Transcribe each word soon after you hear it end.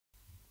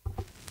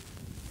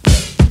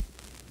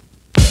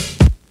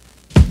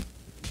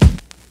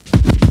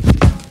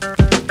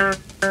Say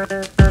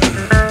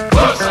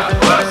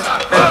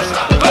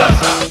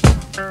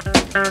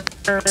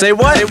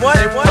what? Say what?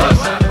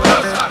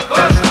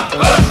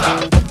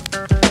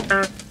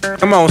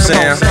 Come on,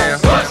 Sam.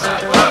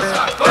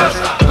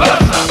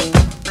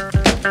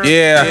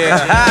 Yeah.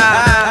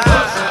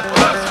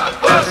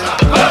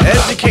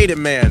 Educated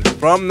man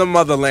from the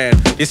motherland.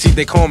 You see,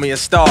 they call me a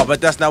star, but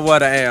that's not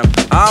what I am.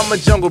 I'm a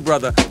jungle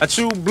brother, a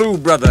true blue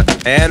brother,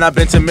 and I've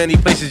been to many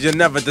places you'll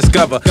never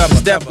discover.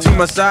 Step to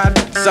my side,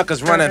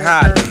 suckers run and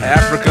hide.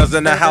 Africa's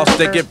in the house,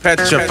 they get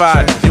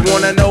petrified. You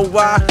wanna know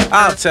why?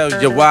 I'll tell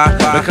you why.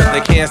 Because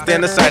they can't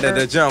stand the sight of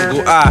the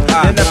jungle.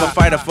 They never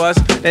fight a fuss,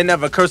 they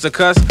never curse or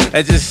cuss.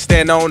 They just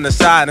stand on the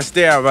side and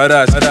stare at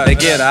us. They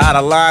get out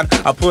of line,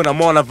 I put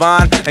them on a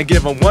vine and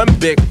give them one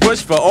big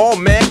push for all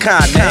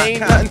mankind. There ain't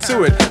nothing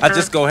to it, I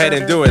just go ahead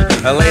and do it.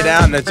 I lay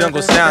down the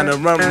jungle sound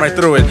and run right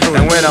through it.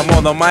 And when I'm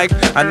on the mic,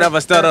 I never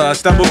stutter or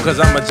stumble, cause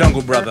I'm a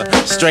jungle brother,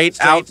 straight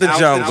out the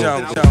jungle.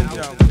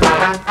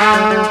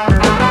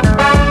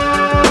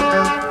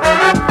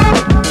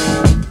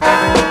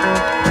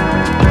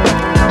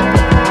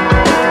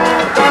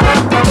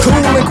 Cool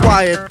and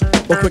quiet,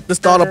 but quick to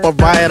start up a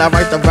riot. I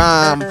write the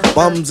rhyme,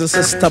 bums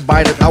insist to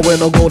bite it. I wear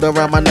no gold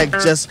around my neck,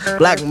 just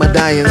black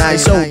medallions. I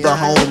show the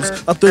homes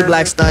of 3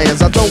 black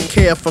stallions. I don't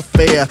care for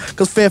fear,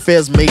 cause fear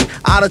fears me.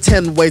 Out of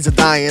 10 ways of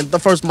dying, the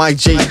first my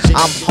G.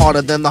 I'm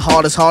harder than the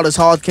hardest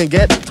hard can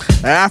get.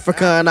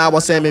 Africa and I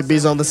was Sammy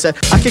B's on the set.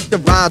 I kicked the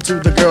rhyme to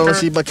the girl and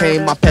she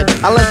became my pet.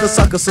 I lent the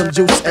sucker some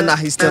juice and now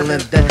he's still in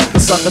debt. The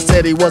sucker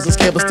said he wasn't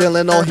scared but still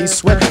in all he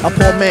sweat. A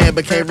poor man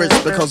became rich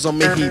because on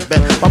me he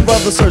bet. My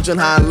brother's searching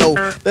high and low,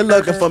 they're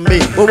looking for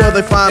me. Where will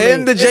they find me?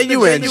 In the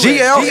Jungle.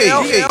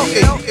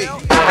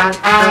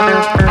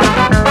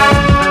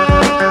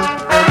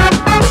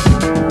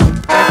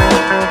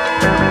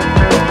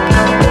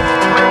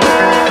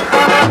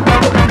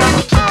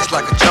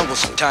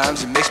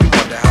 Sometimes it makes me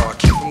wonder how I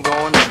keep from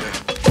going under.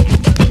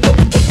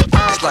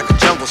 It's like a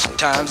jungle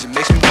sometimes, it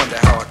makes me wonder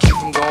how I keep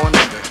from going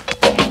under.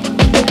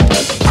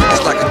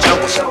 It's like a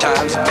jungle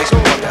sometimes, it makes me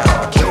wonder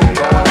how I keep from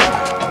going under.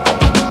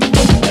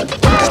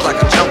 It's like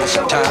a jungle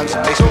sometimes,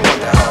 it makes me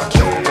wonder how I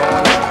keep from going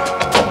under.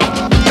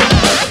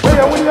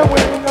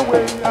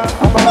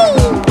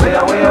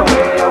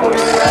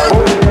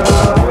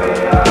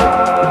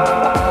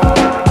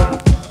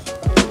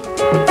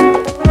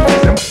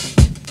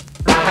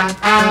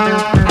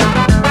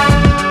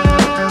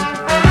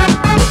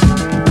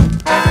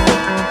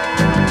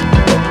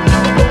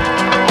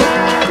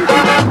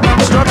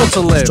 To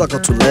live. Struggle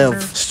to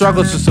live.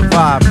 Struggle to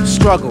survive.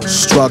 Struggle.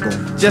 Struggle.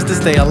 Just to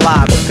stay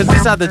alive. Cause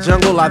inside the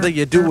jungle, either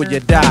you do or you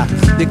die.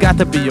 You got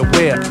to be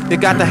aware. You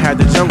got to have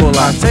the jungle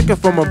life. Take it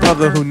from a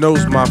brother who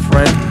knows, my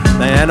friend.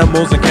 The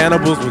animals and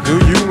cannibals will do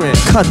you in.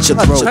 Cut your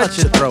throat. Cut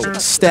your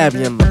throat. Stab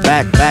you in the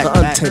back. The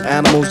untamed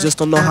animals just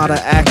don't know how to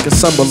act.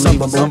 It's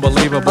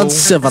unbelievable.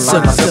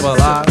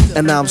 Uncivilized.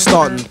 And now I'm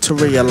starting to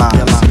realize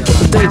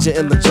the danger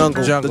in the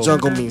jungle. The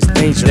jungle means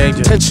danger.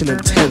 Tension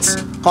intense.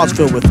 Hearts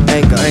filled with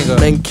anger.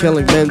 Men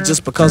killing men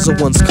just because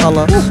of one's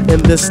color.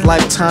 In this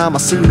lifetime I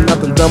see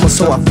nothing dumber,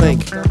 so I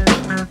think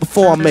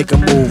before I make a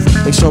move,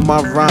 make sure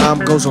my rhyme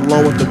goes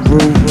along with the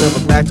groove. Never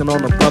backing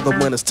on a brother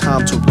when it's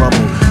time to rumble.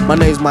 My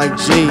name's Mike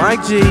G,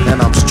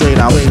 and I'm straight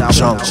out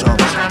jungle.